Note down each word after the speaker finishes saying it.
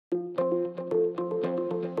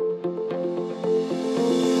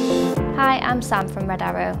Hi, I'm Sam from Red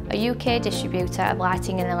Arrow, a UK distributor of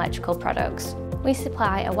lighting and electrical products. We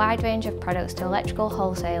supply a wide range of products to electrical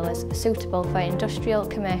wholesalers suitable for industrial,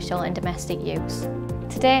 commercial and domestic use.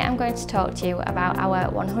 Today I'm going to talk to you about our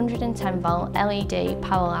 110V LED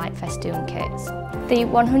power light festoon kits. The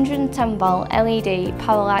 110V LED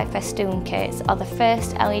power light festoon kits are the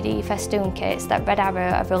first LED festoon kits that Red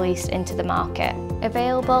Arrow have released into the market.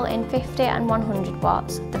 Available in 50 and 100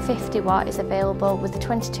 watts, the 50 watt is available with a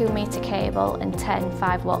 22 metre cable and 10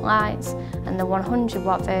 5-watt lights, and the 100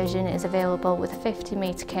 watt version is available with a 50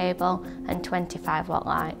 metre cable and 25-watt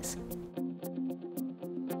lights.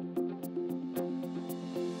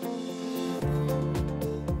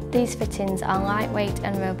 These fittings are lightweight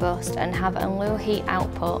and robust and have a low heat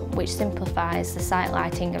output, which simplifies the site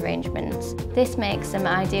lighting arrangements. This makes them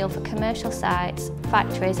ideal for commercial sites,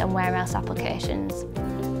 factories and warehouse applications.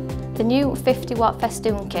 The new 50-watt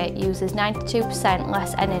festoon kit uses 92%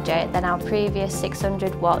 less energy than our previous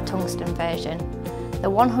 600-watt tungsten version.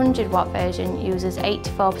 The 100-watt version uses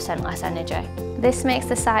 84% less energy. This makes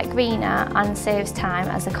the site greener and saves time,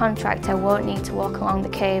 as the contractor won't need to walk along the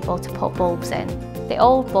cable to put bulbs in. The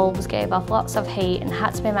old bulbs gave off lots of heat and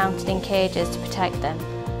had to be mounted in cages to protect them.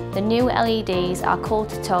 The new LEDs are cool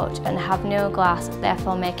to touch and have no glass,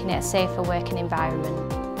 therefore making it a safer working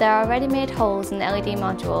environment. There are ready-made holes in the LED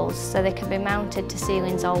modules so they can be mounted to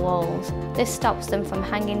ceilings or walls. This stops them from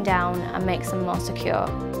hanging down and makes them more secure.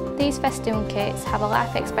 These festoon kits have a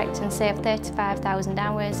life expectancy of 35,000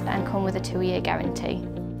 hours and come with a 2-year guarantee.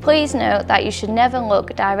 Please note that you should never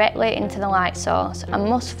look directly into the light source and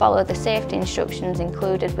must follow the safety instructions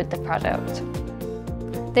included with the product.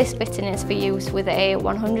 This fitting is for use with a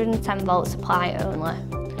 110V supply only.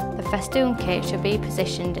 The festoon kit should be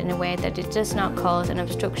positioned in a way that it does not cause an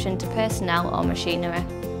obstruction to personnel or machinery.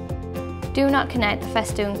 Do not connect the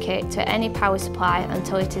festoon kit to any power supply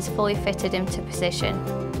until it is fully fitted into position.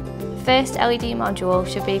 The first LED module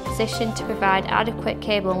should be positioned to provide adequate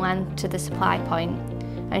cable length to the supply point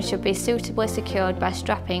and should be suitably secured by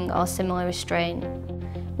strapping or similar restraint.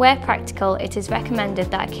 Where practical, it is recommended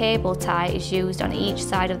that a cable tie is used on each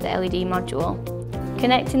side of the LED module.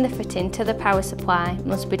 Connecting the fitting to the power supply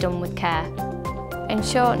must be done with care.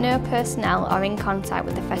 Ensure no personnel are in contact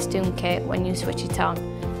with the festoon kit when you switch it on.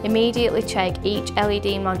 Immediately check each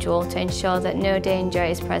LED module to ensure that no danger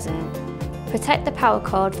is present. Protect the power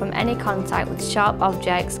cord from any contact with sharp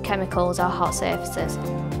objects, chemicals or hot surfaces.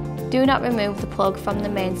 Do not remove the plug from the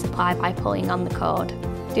main supply by pulling on the cord.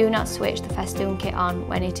 Do not switch the festoon kit on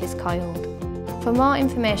when it is coiled. For more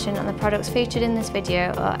information on the products featured in this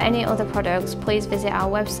video or any other products, please visit our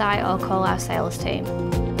website or call our sales team.